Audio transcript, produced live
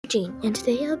Eugene, and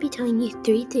today I'll be telling you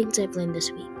 3 things I've learned this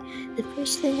week. The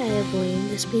first thing I have learned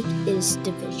this week is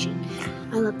division.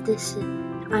 I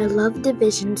love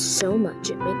division so much.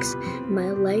 It makes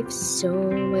my life so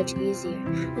much easier.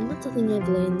 Another thing I've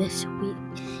learned this week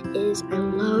is I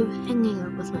love hanging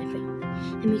out with my family.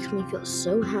 It makes me feel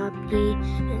so happy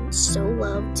and so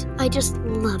loved. I just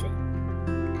love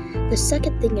it. The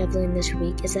second thing I've learned this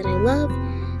week is that I love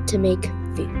to make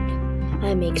food.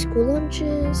 I make school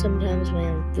lunches, sometimes my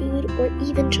own food, or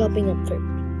even chopping up fruit.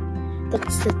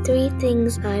 That's the 3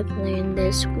 things I've learned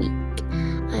this week.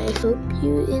 I hope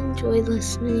you enjoy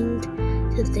listening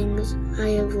to things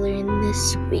I have learned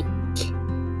this week.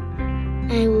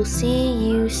 I will see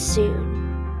you soon.